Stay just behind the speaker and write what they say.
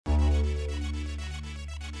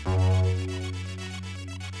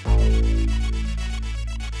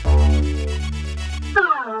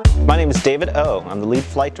is David O. I'm the lead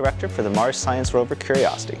flight director for the Mars Science Rover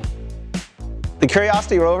Curiosity. The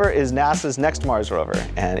Curiosity rover is NASA's next Mars rover,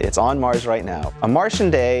 and it's on Mars right now. A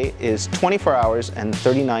Martian day is 24 hours and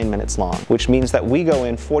 39 minutes long, which means that we go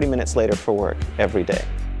in 40 minutes later for work every day.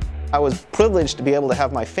 I was privileged to be able to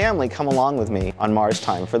have my family come along with me on Mars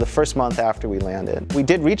time for the first month after we landed. We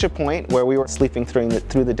did reach a point where we were sleeping through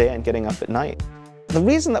the day and getting up at night. The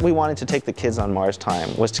reason that we wanted to take the kids on Mars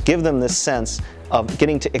time was to give them this sense of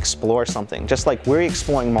getting to explore something. Just like we're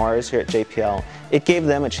exploring Mars here at JPL, it gave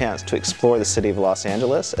them a chance to explore the city of Los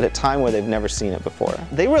Angeles at a time where they've never seen it before.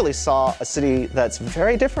 They really saw a city that's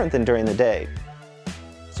very different than during the day.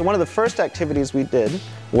 So one of the first activities we did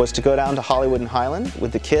was to go down to Hollywood and Highland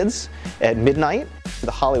with the kids at midnight.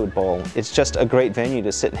 The Hollywood Bowl is just a great venue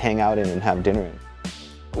to sit and hang out in and have dinner in.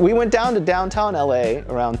 We went down to downtown LA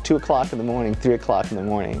around 2 o'clock in the morning, 3 o'clock in the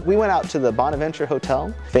morning. We went out to the Bonaventure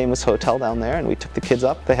Hotel, famous hotel down there, and we took the kids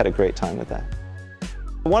up. They had a great time with that.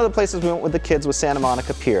 One of the places we went with the kids was Santa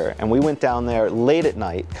Monica Pier, and we went down there late at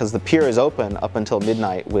night because the pier is open up until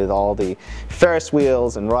midnight with all the Ferris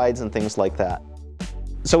wheels and rides and things like that.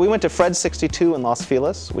 So we went to Fred's 62 in Los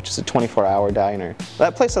Feliz, which is a 24-hour diner.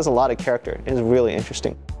 That place has a lot of character. It is really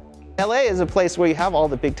interesting. LA is a place where you have all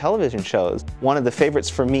the big television shows. One of the favorites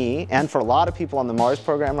for me and for a lot of people on the Mars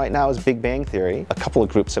program right now is Big Bang Theory. A couple of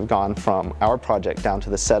groups have gone from our project down to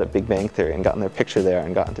the set of Big Bang Theory and gotten their picture there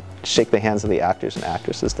and gotten to shake the hands of the actors and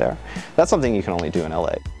actresses there. That's something you can only do in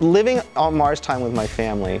LA. Living on Mars time with my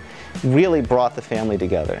family really brought the family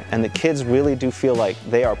together, and the kids really do feel like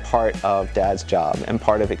they are part of Dad's job and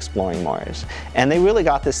part of exploring Mars. And they really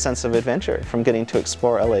got this sense of adventure from getting to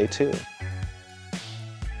explore LA too.